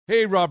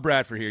Hey, Rob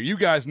Bradford here. You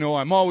guys know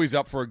I'm always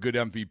up for a good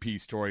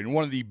MVP story, and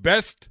one of the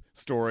best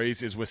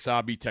stories is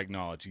Wasabi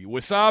Technology.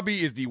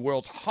 Wasabi is the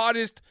world's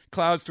hottest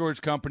cloud storage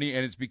company,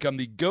 and it's become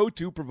the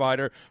go-to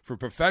provider for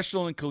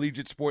professional and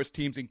collegiate sports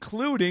teams,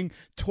 including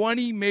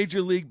 20 Major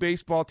League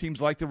Baseball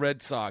teams like the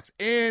Red Sox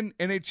and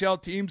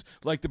NHL teams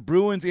like the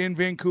Bruins and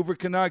Vancouver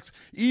Canucks.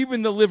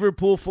 Even the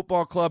Liverpool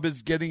Football Club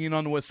is getting in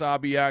on the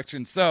Wasabi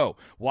action. So,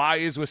 why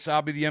is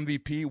Wasabi the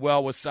MVP?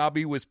 Well,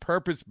 Wasabi was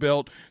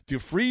purpose-built to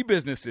free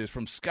businesses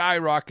from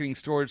skyrocketing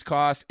storage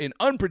costs and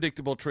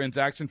unpredictable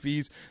transaction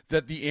fees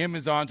that the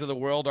Amazons of the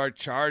world are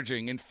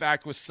charging. In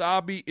fact,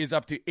 Wasabi is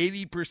up to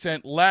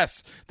 80%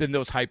 less than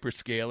those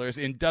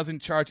hyperscalers and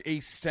doesn't charge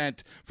a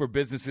cent for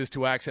businesses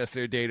to access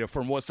their data.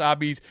 From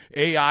Wasabi's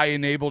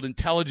AI-enabled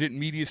intelligent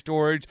media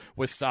storage,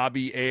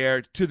 Wasabi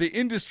Air, to the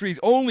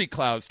industry's only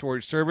cloud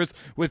storage service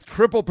with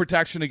triple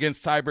protection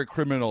against cyber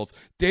criminals,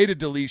 data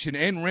deletion,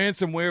 and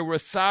ransomware,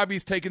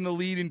 Wasabi's taken the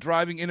lead in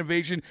driving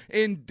innovation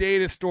in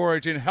data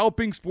storage and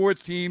helping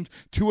sports teams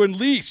to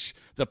unleash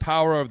the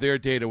power of their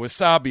data.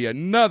 Wasabi,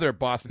 another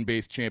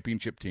Boston-based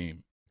championship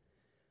team.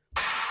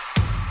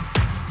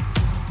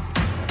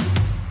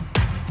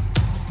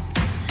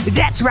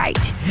 That's right.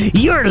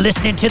 You're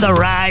listening to the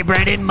Rye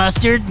Bread and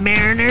Mustard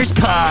Mariners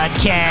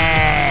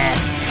podcast,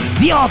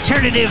 the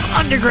alternative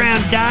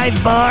underground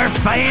dive bar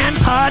fan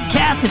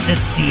podcast of the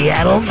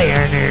Seattle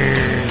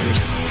Mariners.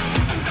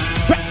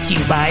 Brought to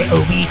you by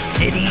Obi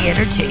City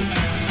Entertainment.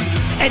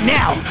 And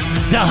now,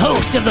 the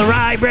host of the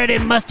Rye Bread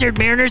and Mustard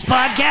Mariners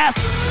podcast,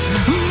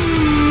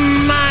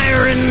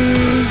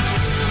 Myron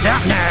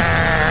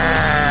Sumner.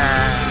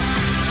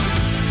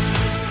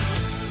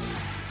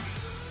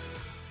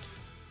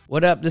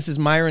 What up? This is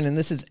Myron, and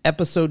this is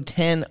episode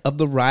 10 of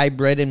the Rye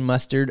Bread and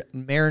Mustard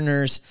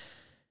Mariners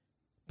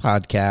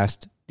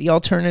podcast, the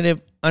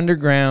alternative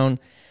underground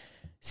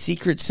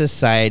secret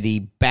society,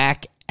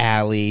 back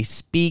alley,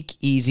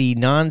 speakeasy,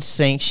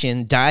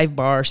 non-sanctioned, dive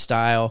bar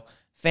style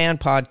fan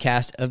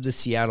podcast of the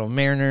Seattle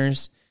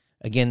Mariners.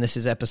 Again, this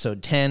is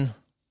episode 10.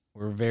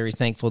 We're very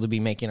thankful to be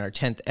making our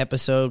 10th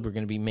episode. We're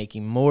going to be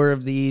making more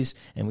of these,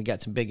 and we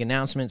got some big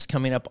announcements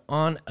coming up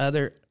on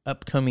other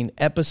upcoming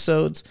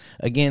episodes.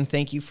 Again,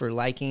 thank you for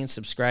liking,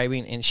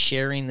 subscribing, and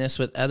sharing this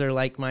with other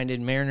like-minded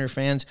Mariner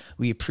fans.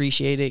 We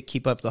appreciate it.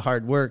 Keep up the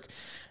hard work.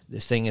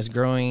 This thing is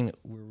growing.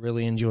 We're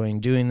really enjoying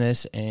doing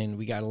this, and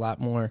we got a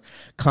lot more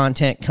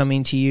content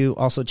coming to you.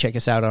 Also, check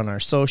us out on our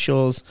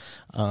socials.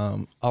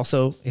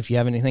 Also, if you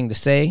have anything to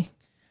say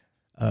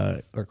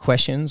or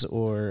questions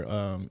or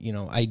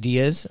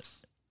ideas,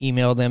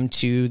 email them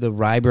to the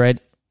Rye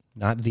Bread,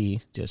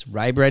 just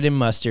Rye Bread and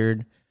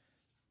Mustard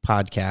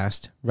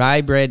podcast,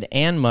 Rye Bread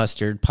and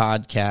Mustard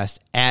podcast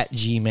at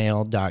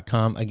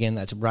gmail.com. Again,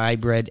 that's Rye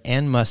Bread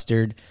and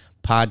Mustard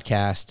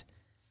podcast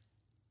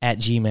at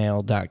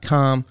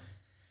gmail.com.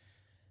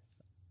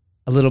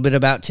 A little bit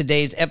about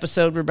today's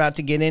episode we're about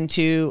to get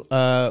into.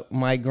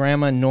 My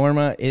grandma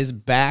Norma is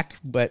back,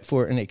 but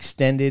for an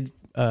extended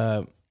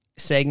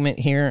segment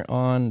here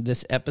on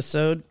this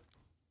episode.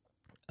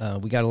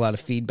 We got a lot of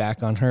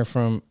feedback on her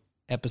from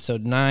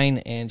episode 9,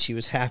 and she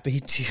was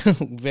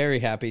very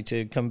happy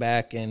to come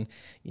back and,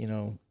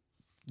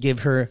 give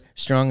her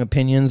strong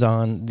opinions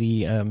on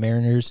the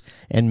Mariners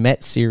and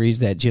Mets series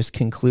that just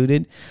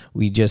concluded.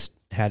 We just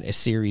had a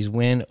series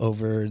win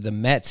over the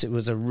Mets. It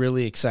was a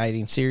really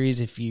exciting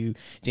series. If you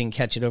didn't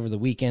catch it over the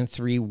weekend,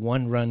 3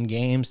 one-run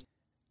games.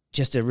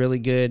 Just a really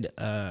good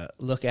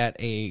look at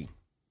a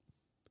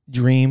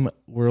dream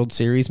World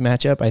Series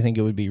matchup. I think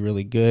it would be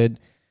really good.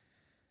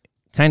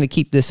 Kind of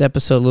keep this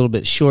episode a little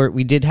bit short.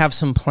 We did have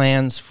some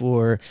plans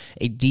for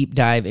a deep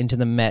dive into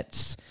the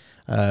Mets,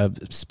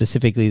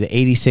 specifically the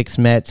 86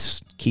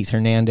 Mets, Keith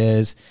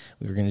Hernandez.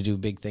 We were going to do a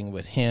big thing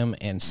with him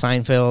and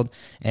Seinfeld,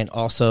 and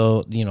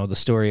also, the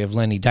story of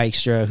Lenny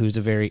Dykstra, who's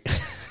a very,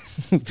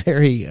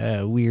 very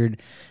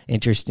weird,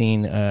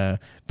 interesting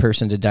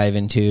person to dive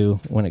into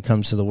when it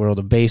comes to the world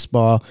of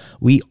baseball.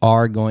 We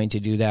are going to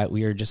do that.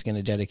 We are just going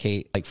to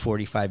dedicate like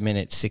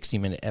 45-minute,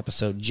 60-minute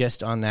episode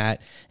just on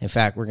that. In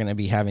fact, we're going to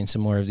be having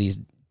some more of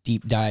these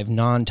deep dive,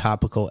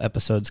 non-topical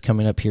episodes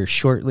coming up here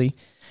shortly.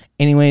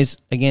 Anyways,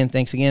 again,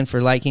 thanks again for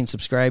liking,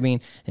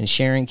 subscribing, and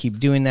sharing. Keep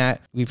doing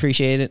that. We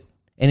appreciate it.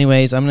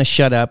 Anyways, I'm going to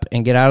shut up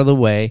and get out of the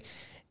way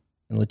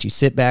and let you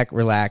sit back,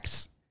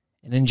 relax,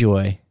 and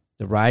enjoy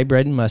the Rye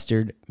Bread and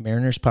Mustard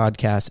Mariners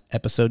Podcast,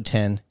 Episode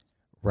 10,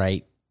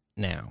 right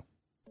now.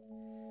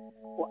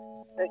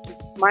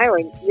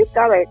 Myron, you've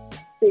got to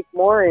speak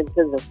more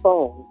into the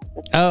phone.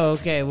 Oh,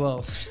 okay.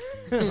 Well,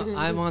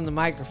 I'm on the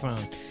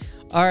microphone.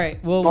 All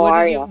right. Well,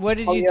 what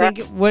did you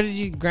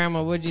think?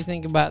 Grandma, what did you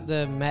think about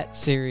the Met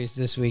series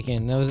this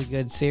weekend? That was a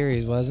good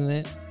series, wasn't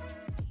it?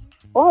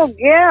 Oh,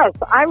 yes.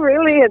 I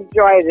really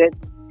enjoyed it.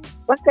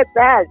 Look at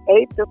that.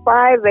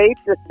 8-5,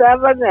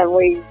 8-7, and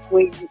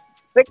we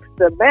fixed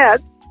the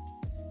Mets.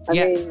 I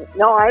mean,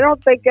 no, I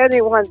don't think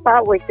anyone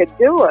thought we could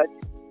do it.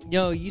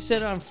 Yo, you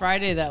said on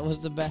Friday that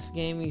was the best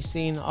game you've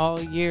seen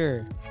all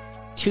year.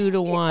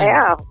 2-1.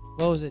 Yeah.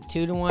 What was it,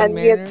 2-1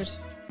 Mariners?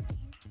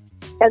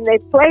 And they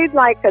played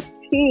like a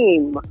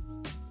team.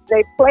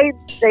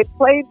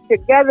 played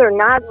together,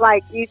 not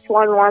like each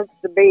one wants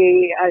to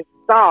be a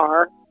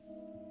star.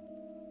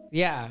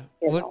 Yeah.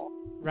 You What, know.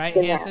 right,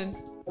 You know. Hanson?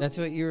 That's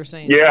what you were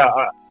saying. Yeah,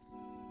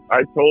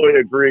 I totally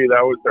agree.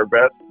 That was their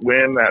best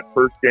win, that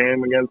first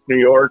game against New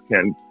York,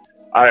 and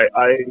I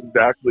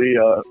exactly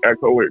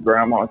echo what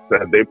Grandma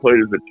said. They played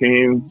as a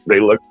team. They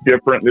looked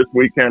different this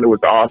weekend. It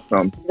was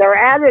awesome. Their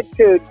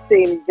attitude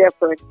seemed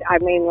different. I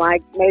mean,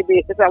 like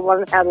maybe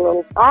someone had a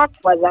little talk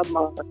with them,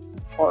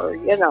 or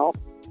you know.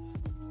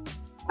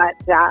 But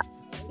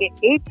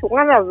each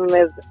one of them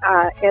is,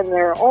 in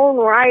their own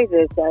right,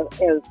 is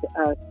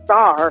a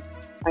star.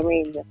 I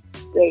mean,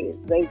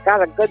 they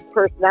got a good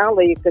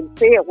personality. You can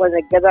see it when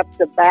they get up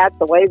to bat,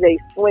 the way they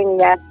swing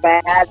that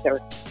bat,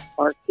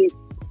 or keep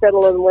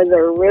fiddling with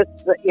their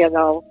wrists. You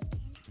know,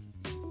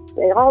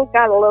 they all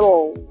got a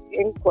little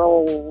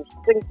synchros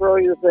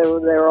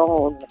of their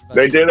own.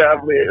 They did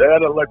have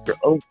an electric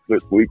oomph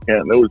this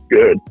weekend. It was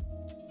good.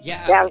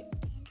 Yeah.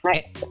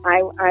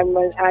 I'm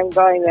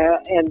going to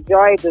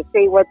enjoy to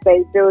see what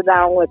they do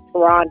now with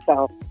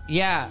Toronto.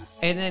 Yeah,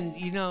 and then,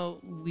 you know,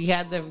 we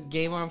had the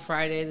game on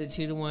Friday, the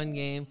 2-1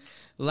 game.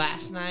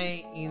 Last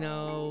night, you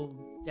know,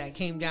 that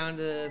came down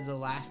to the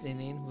last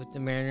inning with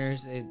the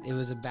Mariners. It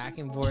was a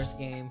back-and-forth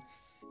game.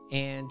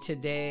 And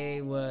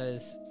today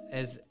was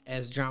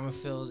as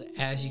drama-filled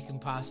as you can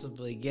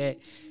possibly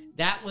get.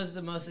 That was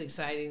the most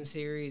exciting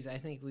series I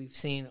think we've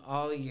seen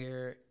all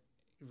year,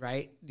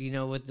 right? You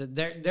know, with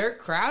their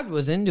crowd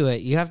was into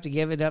it. You have to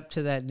give it up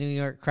to that New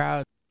York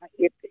crowd.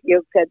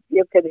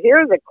 You could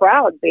hear the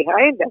crowd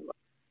behind them,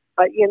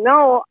 but you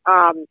know,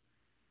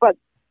 but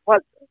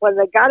when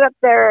they got up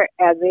there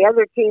and the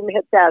other team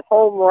hit that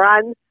home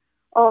run,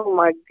 oh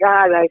my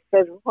God! I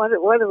said, what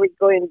are we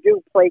going to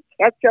do? Play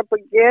catch up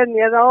again?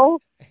 You know?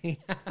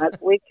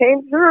 But we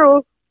came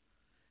through.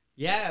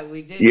 Yeah,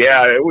 we did.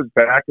 Yeah, it was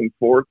back and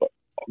forth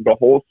the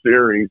whole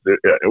series.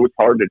 It was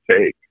hard to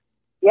take.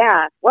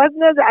 Yeah,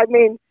 wasn't it? I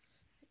mean,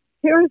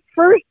 here's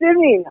first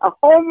inning, a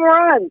home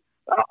run,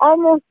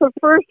 almost the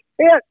first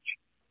pitch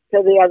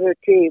to the other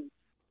team,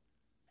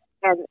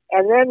 and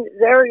then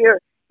there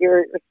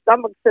your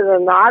stomach's in a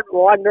knot,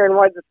 wondering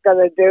what it's going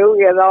to do,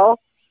 you know.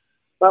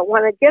 But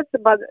when it gets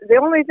about, the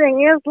only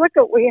thing is,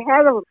 we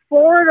had them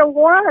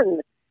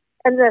 4-1,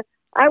 and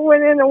I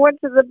went in and went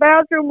to the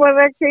bathroom. When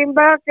I came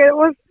back, it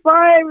was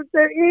 5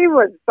 to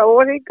even. So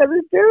what are you going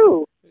to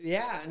do?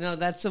 Yeah, no,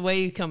 that's the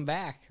way you come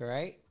back,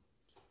 right?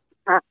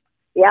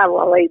 Yeah,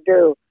 well, they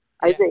do.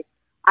 Yeah. I think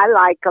I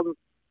like them.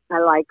 I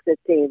like the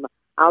team.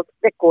 I'll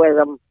stick with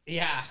them.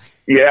 Yeah.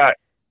 Yeah,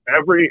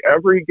 every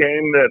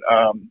game that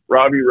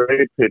Robbie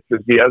Ray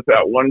pitches, he has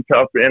that one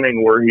tough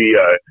inning where he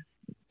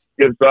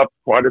gives up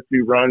quite a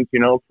few runs,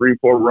 3-4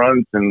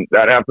 runs, and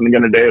that happened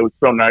again today. It was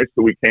so nice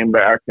that we came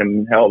back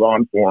and held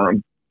on for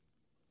him.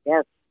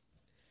 Yes.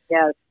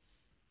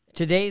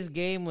 Today's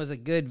game was a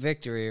good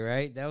victory,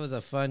 right? That was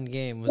a fun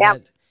game.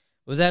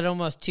 Was that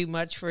almost too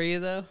much for you,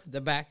 though,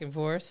 the back and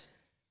forth?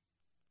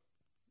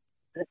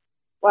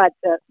 What,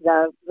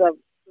 the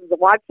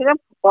watching them?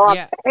 Well,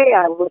 Yeah. hey,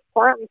 I was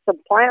planting some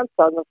plants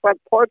on the front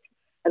porch,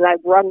 and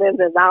I'd run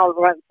in and out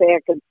and say I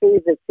could see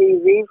the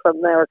TV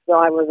from there, so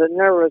I was a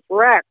nervous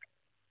wreck.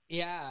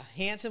 Yeah,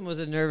 Hanson was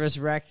a nervous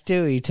wreck,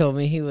 too. He told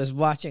me he was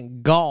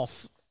watching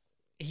golf.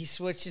 He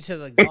switched it to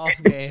the golf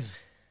game.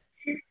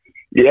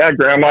 Yeah,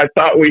 Grandma, I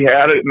thought we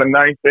had it in the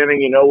ninth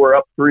inning. We're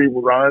up 3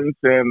 runs,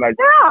 and I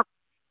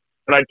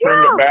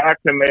turned it back,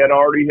 and they had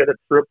already hit a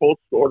triple,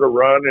 scored a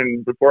run,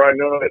 and before I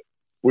knew it,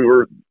 we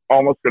were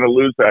almost going to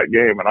lose that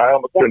game, and I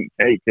almost couldn't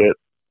take it.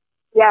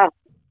 Yeah.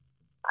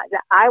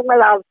 I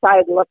went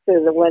outside and looked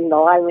through the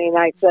window. I mean,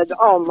 I said,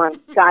 oh, my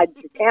God,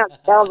 you can't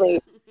tell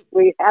me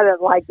we had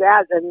it like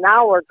that, and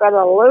now we're going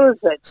to lose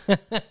it.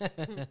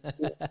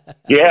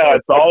 Yeah,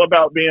 it's all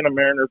about being a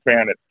Mariner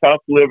fan. It's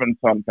tough living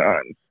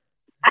sometimes.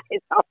 I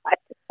know.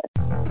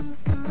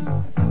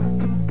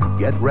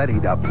 Get ready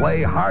to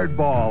play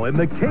hardball in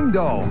the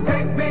Kingdom.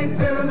 Take me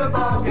to the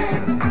ball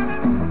game.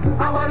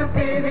 I want to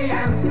see the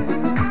Ants.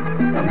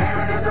 The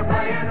Mariners are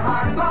playing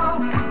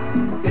hardball.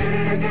 Did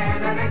it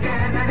again and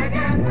again and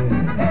again.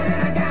 Did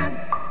it again.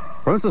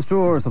 Princess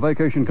Tours, the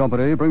vacation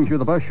company, brings you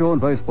the best show in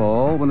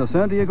baseball when the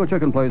San Diego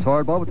Chicken plays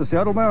hardball with the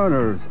Seattle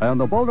Mariners and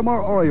the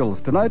Baltimore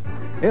Orioles tonight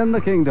in the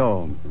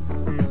Kingdom.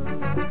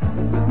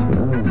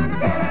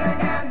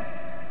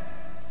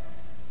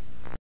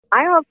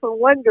 I often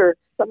wonder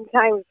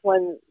sometimes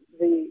when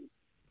the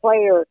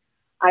player,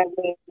 I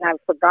mean,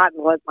 I've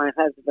forgotten what my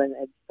husband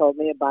had told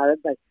me about it,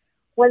 but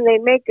when they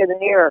make an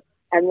error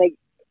and the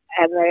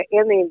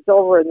inning's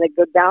over and they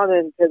go down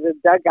into the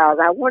dugout,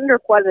 I wonder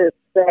what is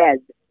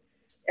said,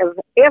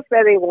 if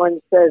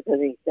anyone says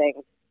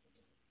anything,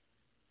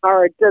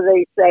 or do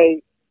they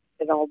say,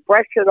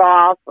 brush it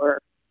off or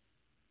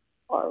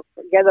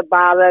forget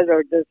about it,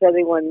 or does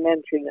anyone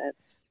mention it?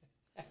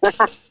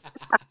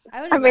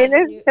 I mean,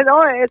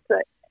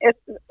 it's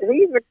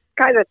these are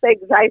kind of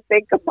things I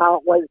think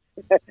about when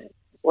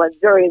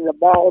during the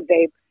ball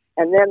game,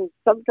 and then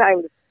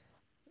sometimes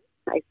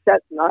I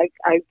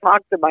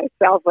talk to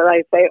myself and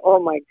I say, "Oh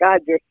my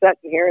God, you're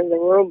sitting here in the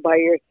room by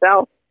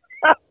yourself."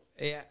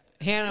 Yeah,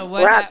 Hannah,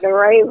 what? Ratting a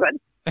raven.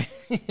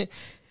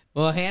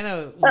 Well,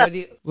 Hannah, what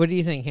do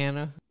you think,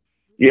 Hannah?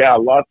 Yeah,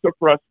 lots of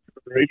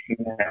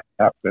frustration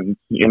happens,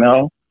 you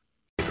know?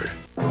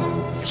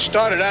 It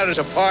started out as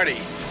a party,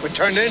 but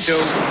turned into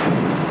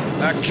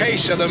a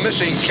case of the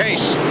missing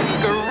case.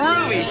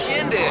 Groovy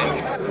shindig.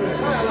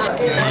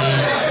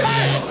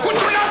 Who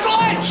turned out the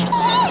lights?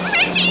 Oh,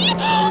 Mickey!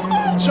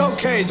 It's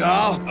okay,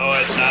 doll. Oh,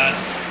 it's not.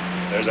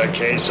 There's a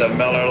case of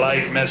Miller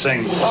Lite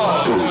missing.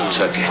 Who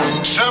took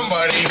it?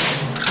 Somebody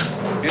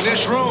in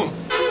this room.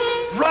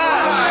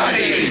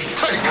 Rodney!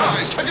 Hey,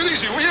 guys, take it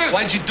easy, will you?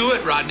 Why'd you do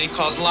it, Rodney?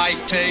 'Cause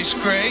light tastes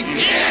great?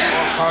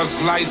 Yeah! Or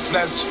 'cause light's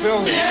less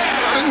filling. Yeah!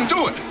 I didn't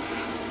do it.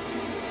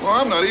 Well,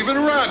 I'm not even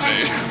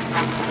Rodney.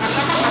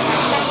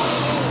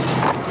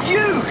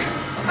 You!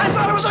 I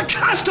thought it was a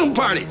costume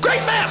party.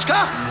 Great mask,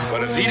 huh?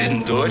 But if he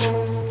didn't do it,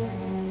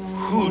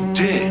 who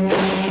did?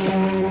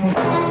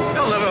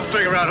 They'll never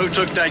figure out who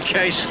took that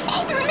case.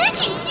 Oh,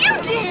 Mickey,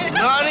 you did!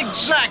 Not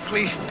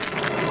exactly.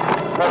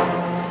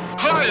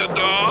 Hiya,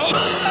 doll.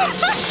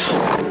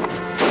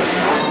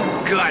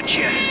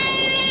 Gotcha.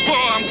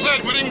 Well, I'm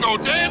glad we didn't go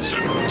dancing.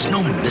 It's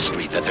no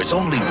mystery that there's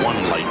only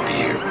one light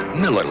beer,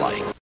 Miller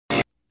Lite.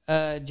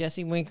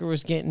 Jesse Winker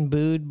was getting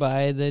booed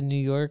by the New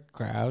York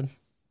crowd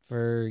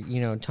for,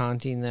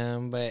 taunting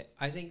them. But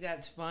I think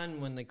that's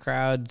fun when the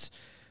crowd's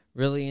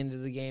really into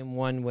the game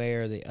one way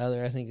or the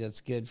other. I think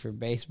that's good for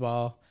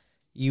baseball.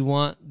 You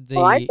want the...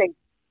 Well, I think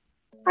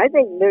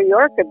New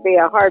York could be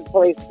a hard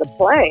place to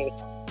play.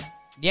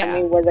 Yeah.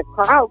 I mean, with the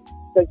crowd,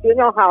 because you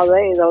know how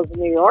those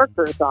New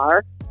Yorkers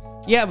are.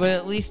 Yeah, but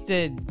at least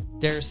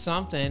there's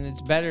something.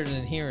 It's better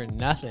than hearing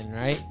nothing,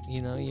 right?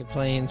 You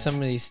play in some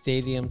of these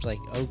stadiums like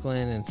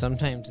Oakland and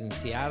sometimes in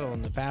Seattle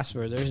in the past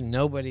where there's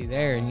nobody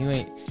there and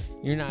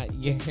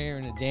you're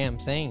hearing a damn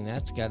thing.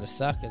 That's got to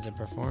suck as a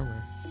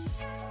performer.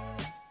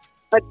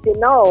 But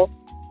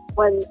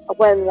when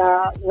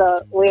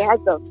we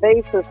had the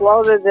bases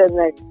loaded and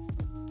the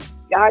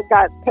guy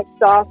got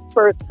picked off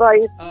first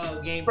base,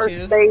 game first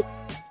 2? base.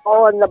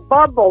 Oh, and the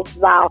bubbles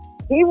now.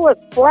 He was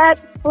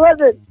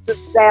flat-footed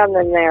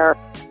standing there.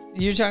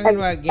 You're talking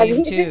about game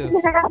and 2. He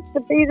didn't have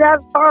to be that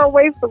far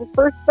away from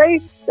first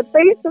base. The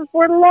bases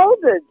were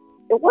loaded.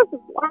 It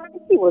wasn't like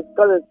he was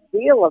going to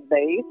steal a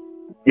base.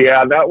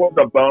 Yeah, that was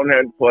a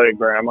bonehead play,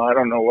 Grandma. I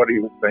don't know what he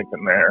was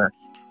thinking there.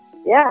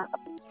 Yeah.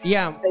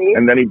 Yeah.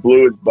 And then he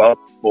blew his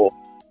bubble.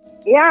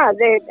 Yeah,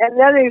 and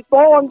then he's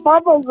blowing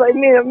bubbles. I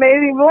mean, it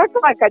made him look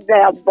like a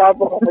damn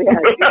bubble.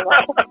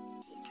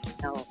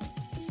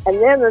 And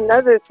then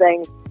another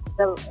thing,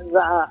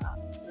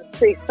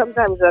 see,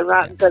 sometimes I'm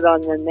not good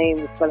on the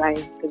names, but I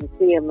can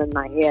see them in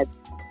my head.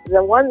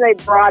 The one they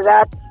brought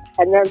up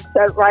and then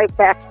set right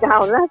back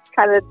down, that's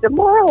kind of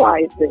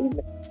demoralizing.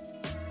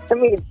 I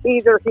mean,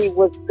 either he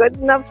was good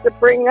enough to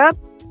bring up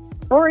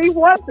or he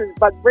wasn't,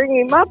 but bring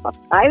him up.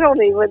 I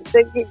don't even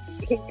think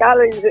he got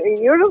his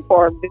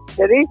uniform,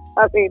 did he?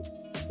 I mean,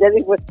 then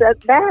he was set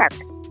back.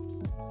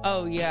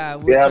 Oh, yeah.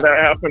 Yeah,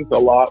 that happens a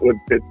lot with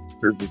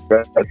pitchers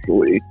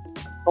especially.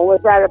 Oh,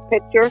 was that a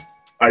picture?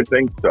 I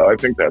think so. I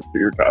think that's what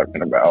you're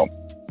talking about.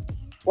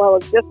 Well,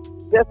 just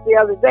the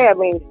other day, I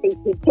mean,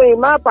 he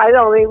came up. I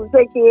don't even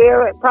think he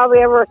probably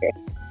ever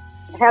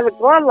had a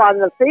glove on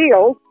the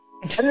field,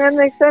 and then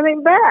they sent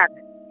him back.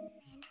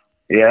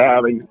 Yeah,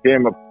 they just gave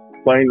him a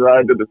plane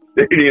ride to the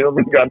stadium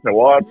and got to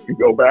watch and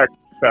go back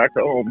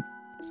home.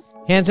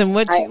 Hanson,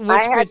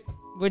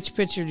 which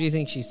pitcher do you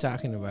think she's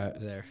talking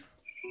about there?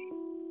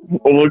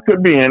 Well, it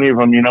could be any of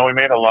them. We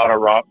made a lot of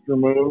roster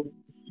moves.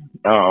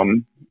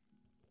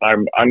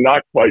 I'm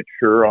not quite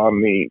sure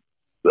on the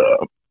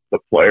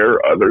player,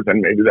 other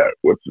than maybe that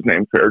what's his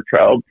name,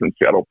 Fairchild from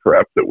Seattle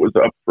Prep, that was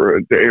up for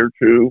a day or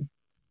two.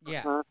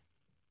 Yeah.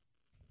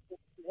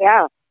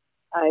 Yeah,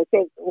 I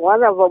think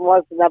one of them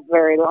wasn't up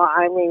very long.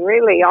 I mean,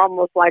 really,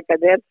 almost like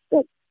an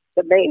instant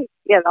to me,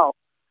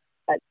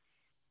 But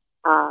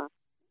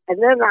and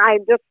then I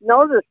just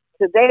noticed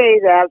today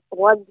that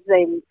one's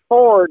named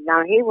Ford.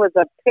 Now he was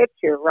a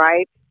pitcher,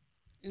 right?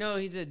 No,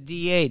 he's a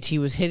DH. He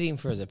was hitting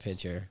for the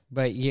pitcher,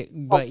 but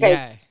Okay.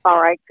 yeah.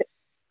 All right.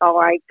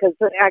 Because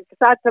I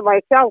thought to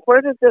myself,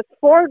 where did this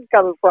Ford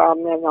come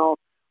from?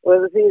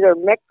 Was it either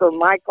Mick or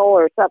Michael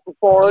or something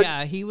Ford?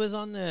 Yeah, he was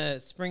on the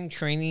spring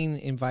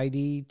training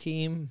invitee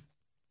team,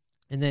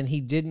 and then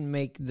he didn't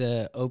make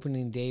the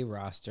opening day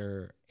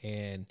roster,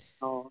 and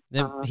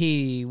then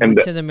he went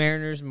to the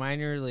Mariners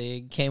minor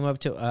league, came up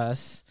to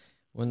us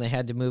when they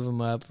had to move him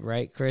up,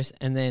 right, Chris?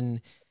 And then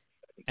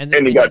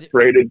he got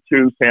traded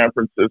to San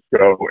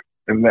Francisco,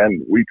 and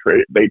then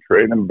they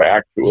traded him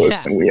back to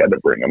us, and we had to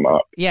bring him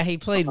up. Yeah, he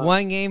played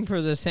one game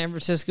for the San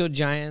Francisco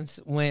Giants,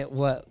 went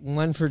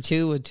 1 for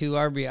 2 with 2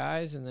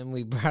 RBIs, and then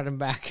we brought him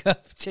back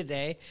up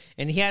today,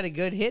 and he had a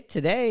good hit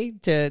today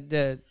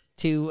to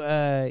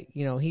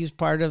he's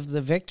part of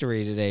the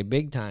victory today,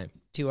 big time.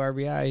 2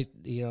 RBIs,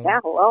 Yeah,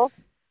 well,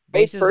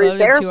 bases loaded,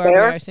 2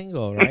 RBI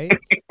single, right?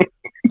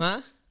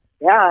 Huh?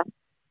 Yeah.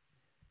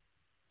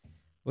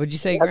 What'd you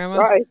say, That's Grandma?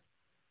 right.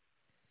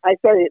 I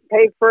said it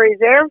paid for his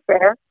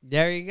airfare.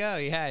 There you go.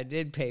 Yeah, it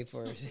did pay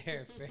for his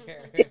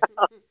airfare. Yeah.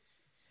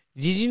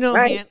 Did you know?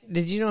 Right.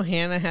 Did you know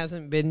Hannah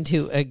hasn't been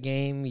to a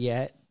game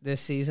yet this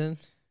season?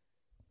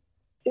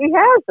 She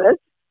hasn't.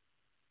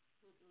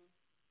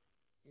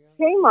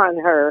 Shame on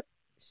her.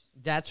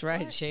 That's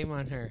right. Shame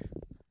on her.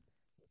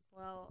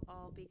 Well,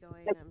 I'll be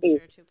going, I'm sure,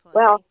 to play.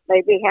 Well,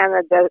 maybe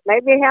Hannah does.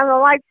 Maybe Hannah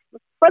likes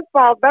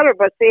football better,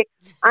 but see,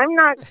 I'm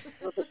not.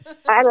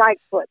 I like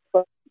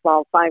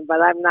football fine,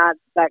 but I'm not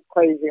that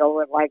crazy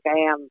over it like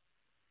I am.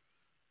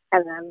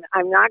 And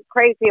I'm not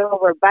crazy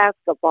over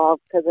basketball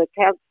because I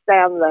can't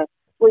stand the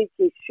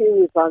squeaky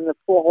shoes on the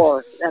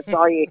floor. That's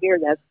all you hear,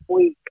 that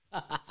squeak.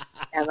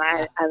 And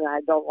I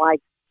don't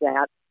like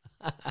that.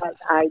 But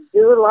I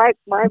do like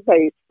my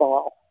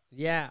baseball.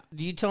 Yeah.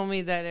 You told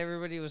me that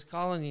everybody was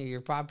calling you.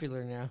 You're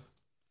popular now.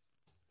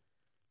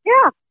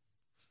 Yeah.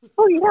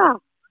 Oh, yeah.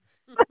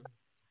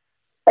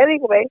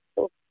 Anyway,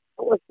 it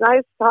was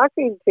nice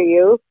talking to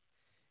you.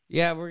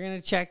 Yeah, we're going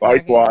to check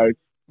Likewise.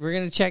 We're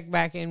going to check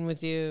back in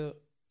with you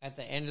at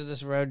the end of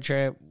this road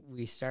trip.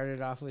 We started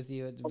off with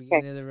you at the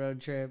beginning of the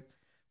road trip.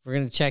 We're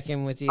going to check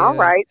in with you All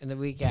right. in the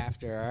week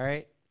after, all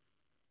right?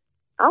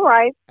 All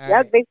right.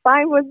 That'd be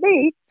fine with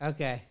me.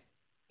 Okay.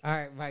 All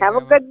right. Bye, Have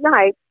Grandma. a good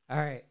night. All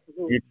right.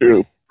 You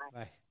too.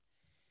 Bye.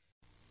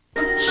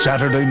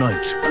 Saturday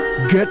night,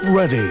 get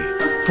ready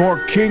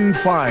for King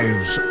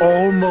 5's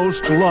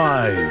Almost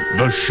Live,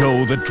 the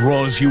show that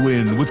draws you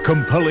in with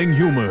compelling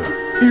humor,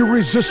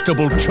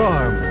 irresistible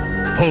charm,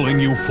 pulling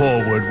you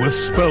forward with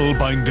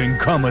spellbinding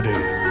comedy,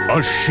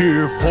 a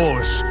sheer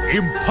force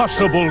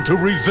impossible to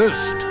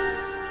resist.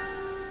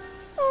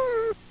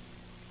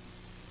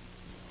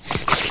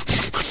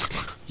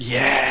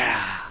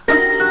 Yeah.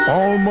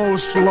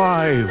 Almost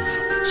Live,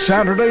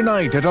 Saturday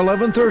night at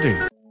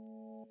 11:30.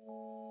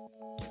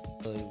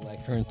 Really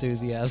like her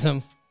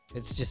enthusiasm.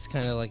 It's just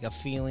kind of like a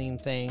feeling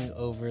thing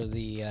over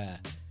the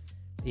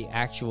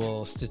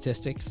actual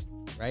statistics,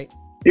 right?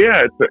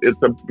 Yeah,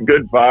 it's a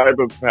good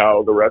vibe of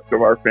how the rest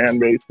of our fan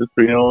base is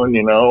feeling,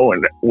 you know,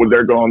 and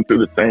they're going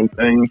through the same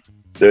thing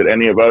that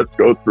any of us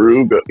go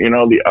through, you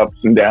know, the ups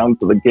and downs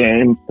of the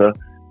games, the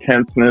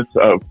tenseness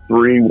of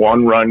 3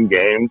 one-run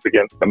games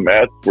against the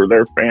Mets where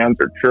their fans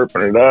are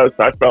chirping at us.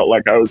 I felt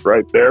like I was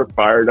right there,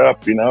 fired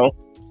up, you know?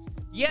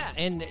 Yeah,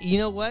 and you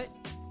know what?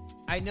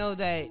 I know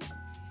that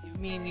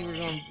me and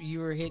you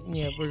were hitting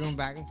me up. We're going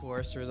back and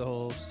forth through the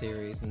whole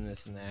series and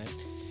this and that.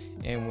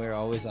 And we're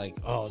always like,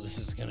 oh, this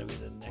is going to be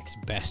the next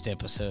best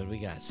episode. We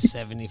got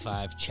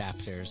 75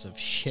 chapters of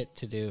shit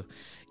to do.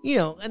 You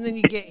know, and then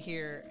you get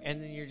here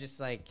and then you're just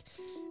like,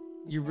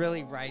 you're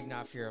really riding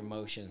off your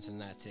emotions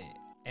and that's it.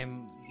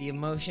 And the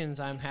emotions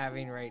I'm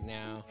having right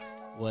now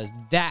was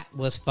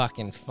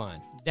fucking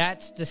fun.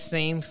 That's the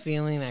same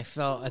feeling I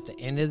felt at the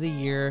end of the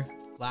year,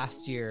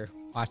 last year,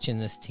 watching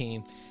this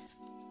team.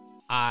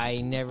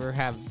 I never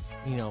have,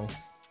 you know,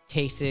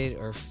 tasted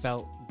or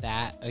felt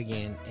that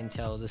again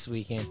until this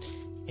weekend.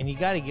 And you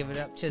got to give it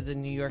up to the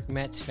New York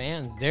Mets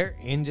fans. They're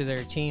into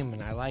their team,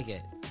 and I like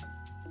it.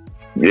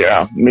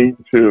 Yeah, me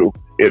too.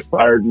 It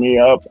fired me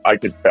up. I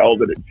could tell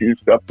that it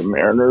juiced up the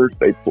Mariners.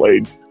 They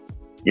played,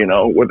 you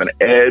know, with an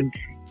edge.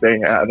 They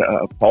had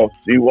Paul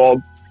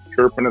Sewald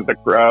chirping at the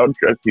crowd,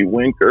 Jesse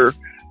Winker.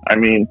 I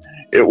mean,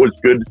 it was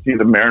good to see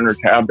the Mariners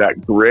have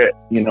that grit,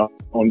 you know,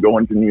 on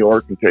going to New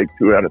York and take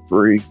 2 out of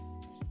 3.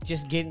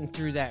 Just getting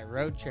through that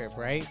road trip,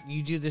 right?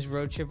 You do this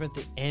road trip at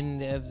the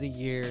end of the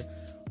year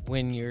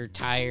when you're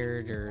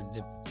tired or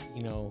the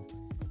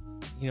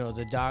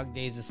dog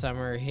days of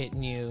summer are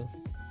hitting you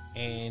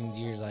and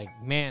you're like,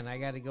 man, I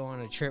got to go on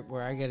a trip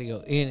where I got to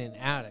go in and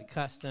out of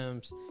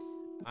customs.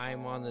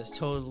 I'm on this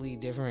totally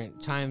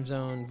different time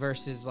zone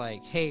versus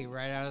like, hey,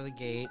 right out of the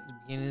gate, the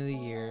beginning of the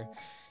year,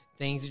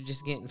 things are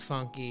just getting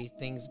funky.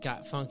 Things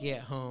got funky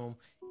at home.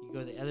 You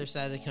go to the other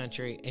side of the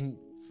country and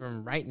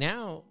from right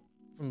now,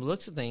 from the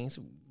looks of things,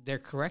 they're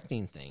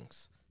correcting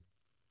things.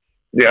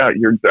 Yeah,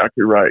 you're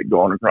exactly right.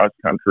 Going across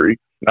country,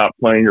 not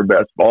playing your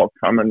best ball,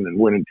 coming and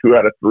winning 2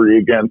 out of 3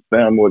 against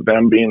them, with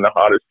them being the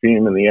hottest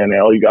team in the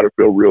NL, you got to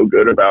feel real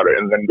good about it.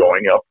 And then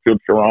going up to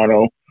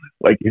Toronto,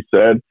 like you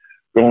said,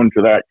 going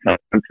to that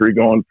country,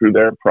 going through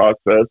their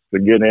process to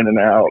get in and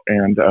out,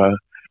 and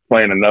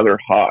playing another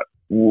hot,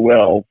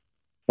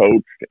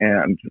 well-coached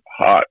and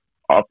hot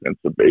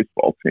offensive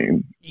baseball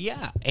team.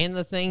 Yeah, and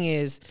the thing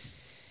is,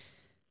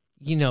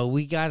 you know,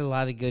 we got a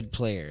lot of good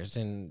players,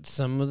 and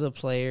some of the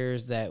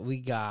players that we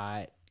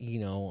got, you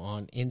know,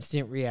 on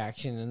instant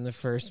reaction in the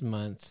first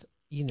month,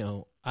 you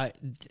know,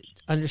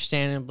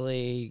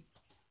 understandably,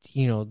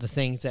 you know, the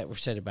things that were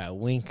said about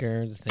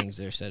Winker, the things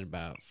that are said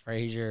about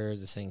Frazier,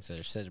 the things that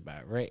are said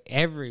about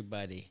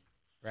everybody,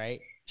 right?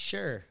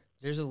 Sure,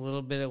 there's a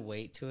little bit of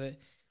weight to it,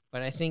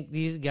 but I think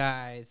these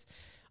guys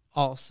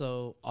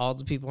also, all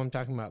the people I'm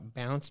talking about,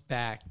 bounce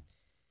back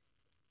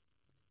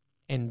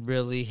and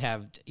really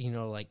have, you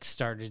know, like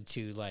started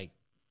to like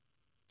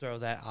throw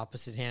that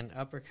opposite hand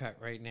uppercut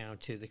right now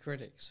to the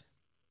critics.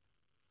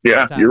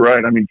 Yeah, you're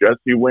right. I mean,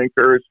 Jesse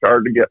Winker has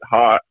started to get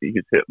hot. He's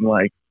hitting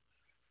like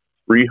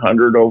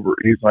 300 over.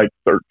 He's like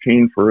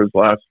 13 for his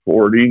last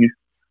 40.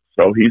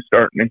 So he's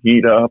starting to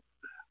heat up.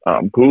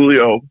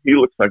 Julio, he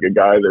looks like a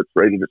guy that's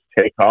ready to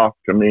take off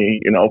to me.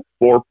 4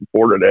 for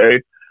 4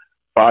 today,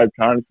 5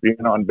 times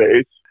being on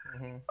base.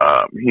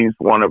 He's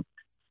one of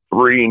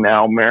 3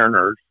 now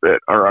Mariners that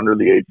are under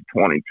the age of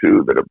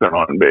 22 that have been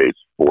on base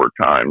 4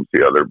 times,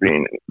 the other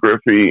being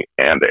Griffey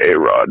and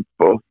A-Rod,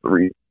 both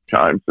 3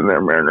 times in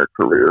their Mariner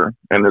career.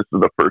 And this is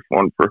the first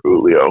one for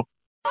Julio.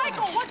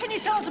 Michael, what can you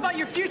tell us about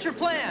your future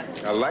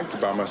plans? I'd like to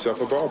buy myself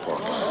a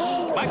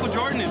ballpark. Michael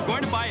Jordan is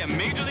going to buy a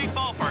major league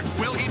ballpark.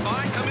 Will he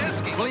buy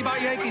Comiskey? Will he buy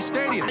Yankee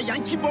Stadium?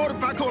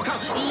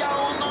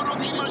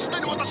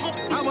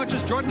 How much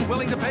is Jordan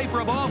willing to pay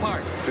for a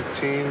ballpark?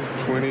 15,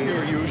 20.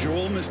 Your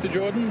usual, Mr.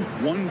 Jordan.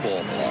 1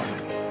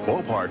 ballpark.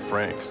 Ballpark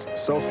Franks.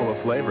 So full of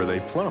flavor, they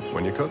plump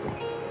when you cook them.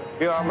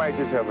 Yeah, I might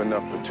just have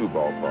enough for 2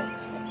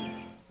 ballparks.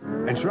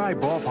 And try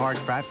Ballpark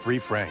Fat-Free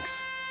Franks.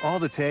 All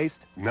the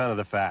taste, none of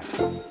the fat.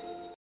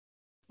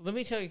 Let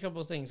me tell you a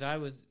couple of things I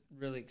was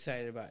really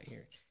excited about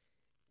here.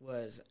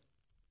 Was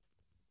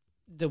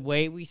the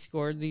way we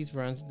scored these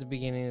runs at the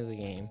beginning of the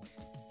game.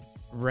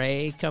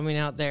 Ray coming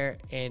out there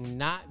and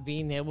not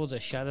being able to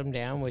shut him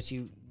down, which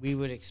we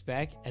would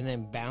expect, and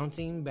then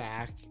bouncing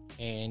back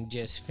and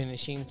just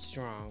finishing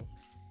strong.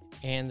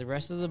 And the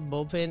rest of the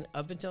bullpen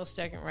up until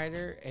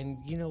Steckenrider, and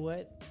you know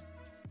what?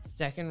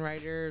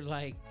 Steckenrider,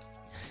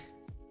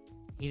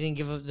 he didn't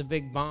give up the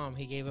big bomb.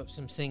 He gave up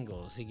some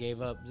singles. He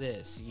gave up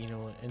this,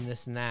 and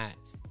this and that.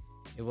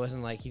 It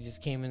wasn't like he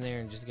just came in there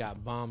and just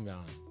got bombed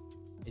on.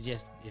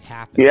 It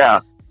happened.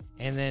 Yeah.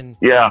 And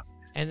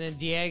then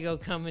Diego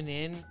coming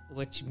in,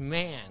 which,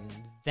 man,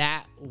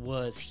 that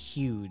was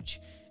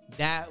huge.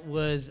 That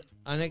was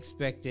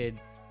unexpected.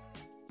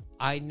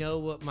 I know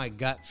what my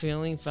gut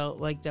feeling felt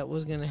like that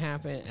was going to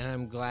happen, and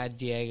I'm glad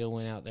Diego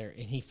went out there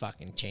and he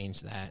fucking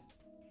changed that.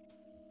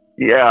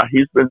 Yeah,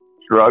 he's been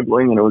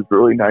struggling, and it was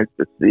really nice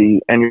to see.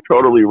 And you're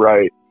totally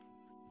right.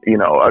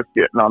 Us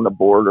getting on the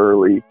board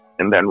early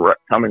and then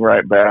coming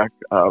right back,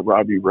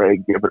 Robbie Ray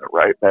giving it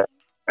right back.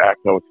 That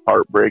was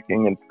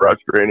heartbreaking and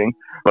frustrating.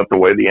 But the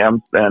way the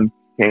M's then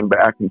came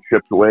back and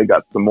chipped away,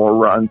 got some more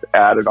runs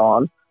added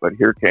on. But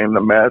here came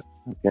the Mets,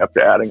 kept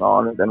adding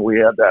on, and then we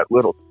had that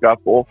little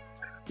scuffle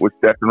with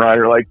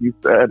Steckenrider, like you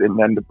said, and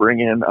then to bring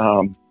in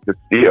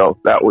Castillo,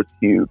 that was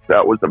huge.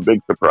 That was a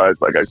big surprise,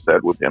 like I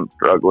said, with him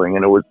struggling,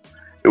 and it was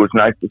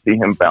nice to see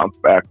him bounce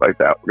back like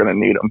that. We're going to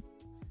need him.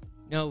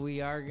 No,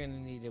 we are going to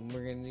need him.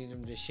 We're going to need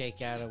him to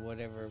shake out of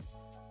whatever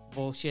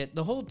bullshit.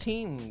 The whole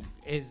team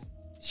is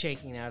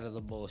shaking out of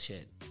the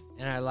bullshit,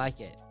 and I like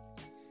it.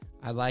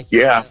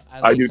 Yeah,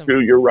 I do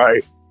too. You're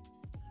right.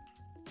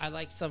 I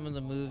like some of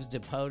the moves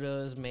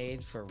Depoto's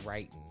made for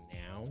right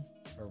now,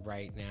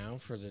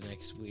 for the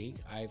next week.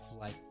 I've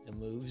liked the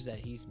moves that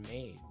he's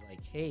made.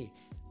 Like, hey,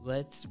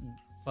 let's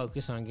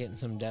focus on getting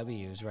some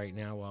W's right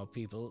now while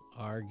people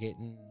are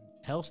getting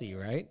healthy,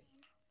 right?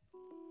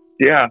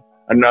 Yeah.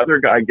 Another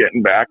guy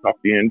getting back off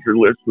the injured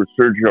list was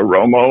Sergio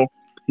Romo.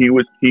 He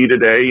was key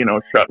today,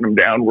 shutting him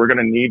down. We're going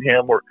to need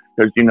him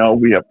because,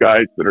 we have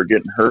guys that are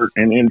getting hurt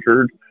and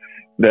injured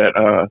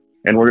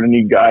and we're going to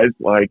need guys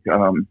like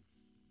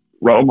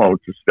Romo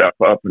to step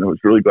up, and I was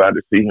really glad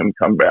to see him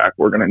come back.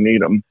 We're going to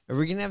need him. Are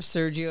we going to have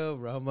Sergio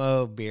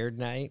Romo beard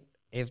night?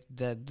 If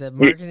the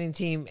marketing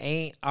team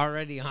ain't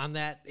already on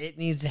that, it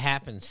needs to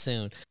happen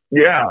soon.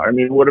 Yeah,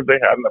 what have they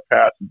had in the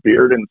past?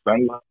 Beard and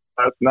sunglasses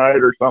last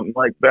night or something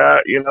like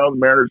that. The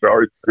Mariners are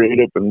always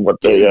creative in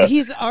what they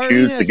choose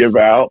to give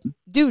out.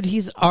 Dude,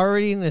 he's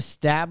already an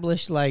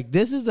established,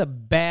 this is a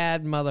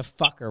bad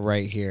motherfucker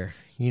right here,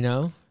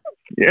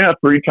 Yeah,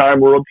 3-time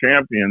world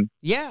champion.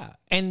 Yeah,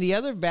 and the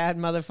other bad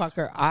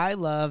motherfucker I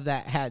love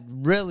that had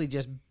really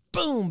just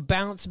boom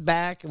bounced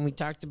back, and we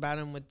talked about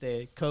him with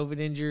the COVID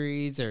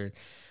injuries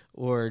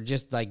or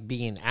just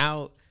being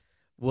out,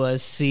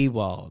 was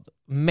Seawald.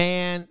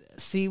 Man,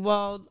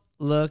 Seawald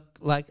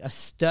looked like a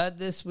stud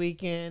this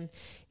weekend.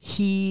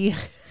 He,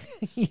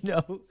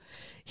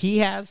 he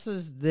has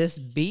this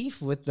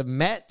beef with the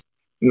Mets.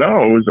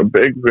 No, it was a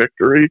big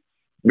victory.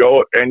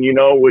 And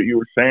what you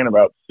were saying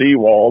about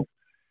Seawald.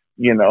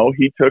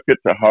 He took it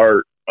to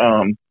heart.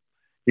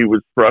 He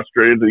was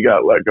frustrated that he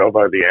got let go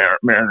by the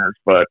Mariners,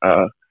 but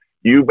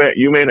you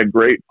made a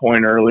great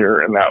point earlier,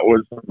 and that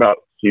was about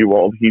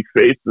Seawald. He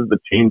faces the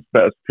team's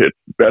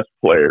best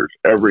players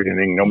every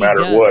inning, no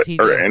matter what,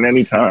 or at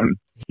any time.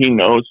 He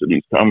knows that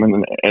he's coming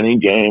in any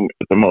game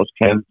at the most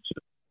tense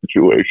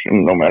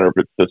situation, no matter if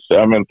it's the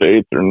 7th,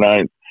 8th, or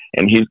 9th,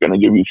 and he's going to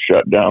give you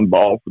shutdown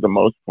ball for the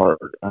most part.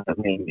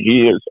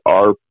 He is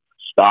our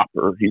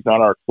stopper. He's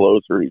not our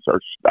closer. He's our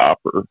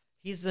stopper.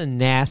 He's the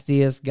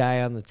nastiest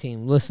guy on the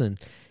team. Listen,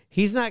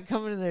 he's not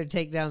coming in there to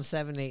take down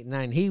 7, 8,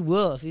 9. He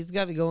will if he's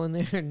got to go in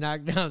there and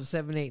knock down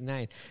 7, 8,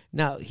 9.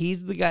 No,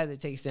 he's the guy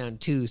that takes down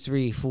 2,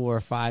 3, 4,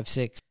 5,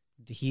 6.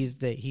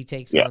 He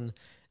takes on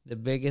the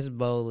biggest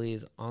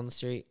bullies on the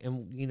street.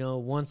 And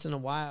once in a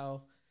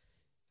while,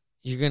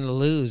 you're gonna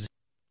lose.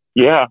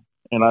 Yeah,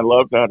 And I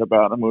love that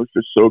about him. It was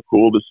just so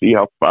cool to see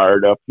how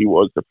fired up he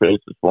was to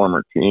face his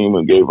former team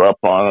who gave up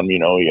on him. You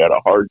know, he had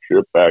a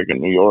hardship back in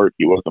New York.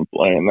 He wasn't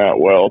playing that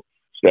well.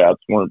 Stats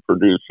weren't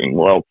producing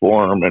well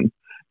for him. And,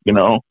 you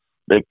know,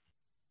 they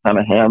kind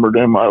of hammered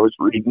him. I was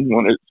reading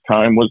when his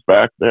time was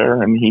back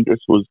there, and he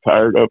just was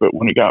tired of it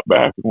when he got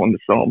back and wanted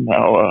to show him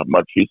how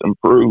much he's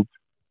improved.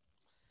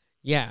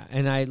 Yeah,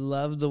 and I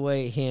love the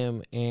way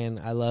him and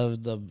I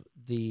love the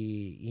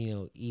you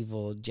know,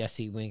 evil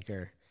Jesse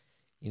Winker.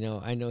 You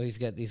know, I know he's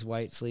got these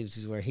white sleeves.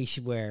 He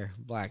should wear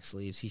black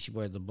sleeves. He should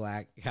wear the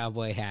black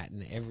cowboy hat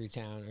in every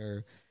town,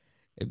 or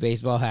a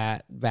baseball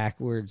hat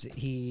backwards.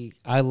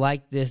 I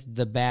like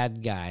the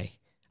bad guy.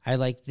 I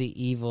like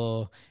the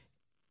evil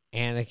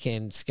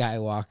Anakin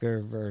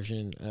Skywalker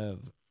version of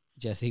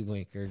Jesse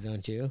Winker,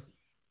 don't you?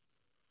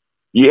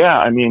 Yeah,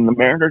 I mean, the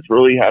Mariners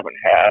really haven't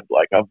had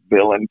like a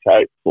villain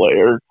type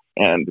player,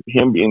 and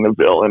him being the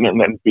villain and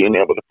then being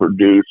able to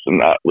produce and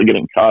not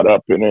getting caught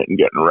up in it and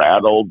getting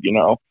rattled, you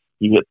know.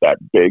 He hit that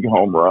big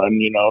home run,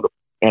 you know,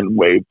 and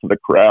waved to the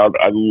crowd.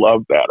 I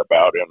love that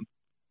about him.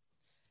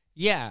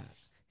 Yeah,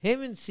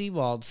 him and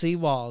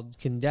Seawald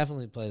can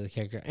definitely play the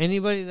character.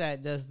 Anybody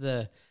that does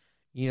the,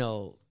 you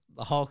know,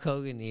 the Hulk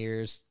Hogan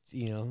ears,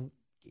 you know,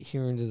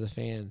 hearing to the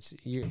fans,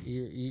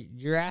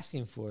 you're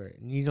asking for it,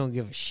 and you don't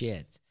give a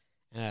shit,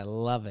 and I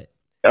love it.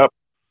 Yep,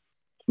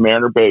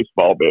 Mariner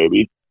baseball,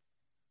 baby.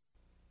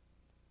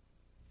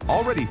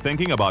 Already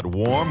thinking about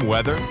warm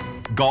weather,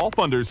 golf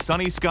under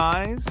sunny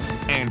skies,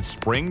 and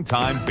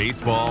springtime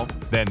baseball?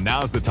 Then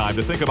now's the time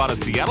to think about a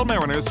Seattle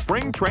Mariners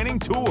spring training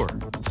tour.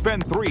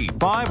 Spend 3,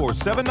 5, or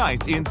 7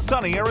 nights in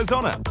sunny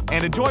Arizona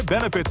and enjoy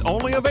benefits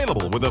only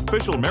available with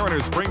official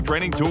Mariners spring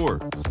training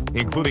tours,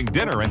 including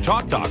dinner and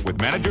chalk talk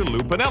with manager Lou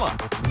Piniella.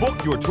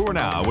 Book your tour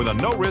now with a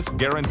no-risk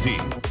guarantee.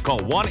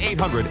 Call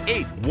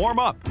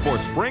 1-800-8-WARM-UP for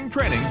spring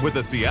training with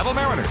the Seattle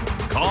Mariners.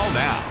 Call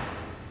now.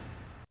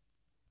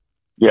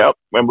 Yep,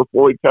 and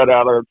before we cut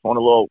out, I just want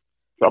a little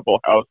couple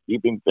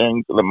housekeeping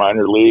things for the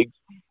minor leagues.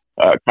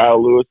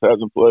 Kyle Lewis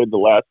hasn't played the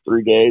last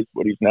 3 days,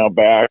 but he's now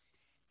back.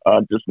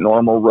 Just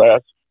normal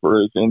rest for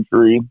his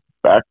injury.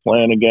 Back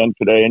playing again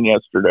today and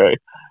yesterday.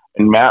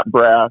 And Matt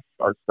Brass,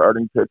 our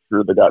starting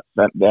pitcher that got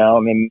sent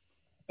down and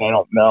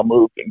now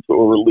moved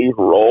into a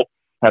reliever role,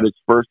 had his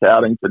first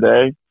outing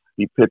today.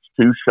 He pitched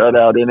 2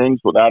 shutout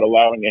innings without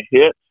allowing a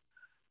hit.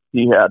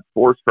 He had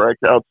 4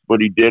 strikeouts, but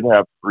he did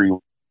have 3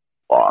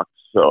 walks.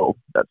 So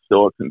that's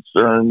still a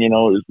concern, you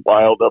know, is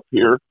wild up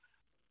here.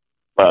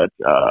 But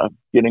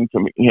getting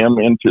him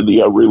into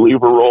the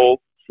reliever role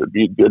should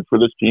be good for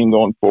this team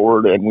going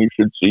forward, and we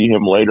should see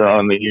him later on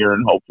in the year,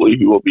 and hopefully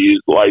he will be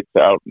his lights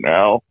out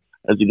now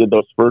as he did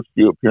those first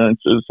few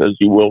appearances, as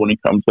he will when he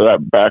comes to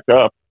that back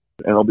up.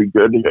 And it'll be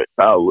good to get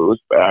Kyle Lewis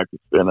back.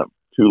 It's been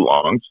too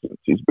long since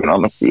he's been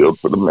on the field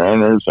for the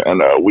Mariners, and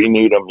we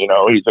need him. You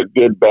know, he's a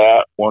good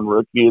bat, won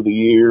Rookie of the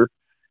Year,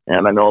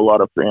 and I know a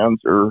lot of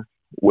fans are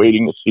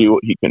waiting to see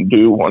what he can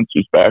do once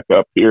he's back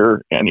up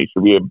here, and he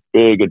should be a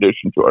big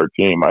addition to our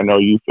team. I know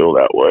you feel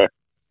that way.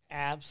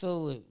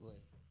 Absolutely.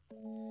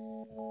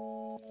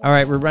 All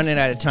right, we're running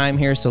out of time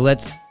here, so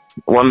let's...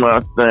 One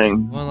last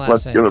thing.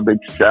 Let's give a big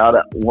shout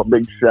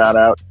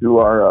out to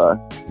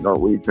our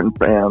Norwegian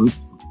fans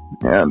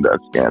and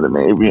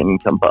Scandinavian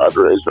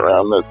compadres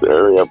around this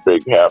area.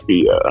 Big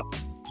happy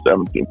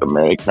 17th of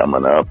May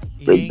coming up.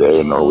 Big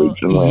day in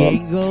Norwegian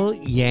land.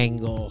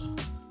 Yangle.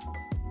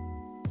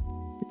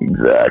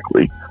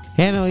 Exactly.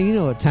 Hanno, you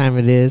know what time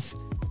it is.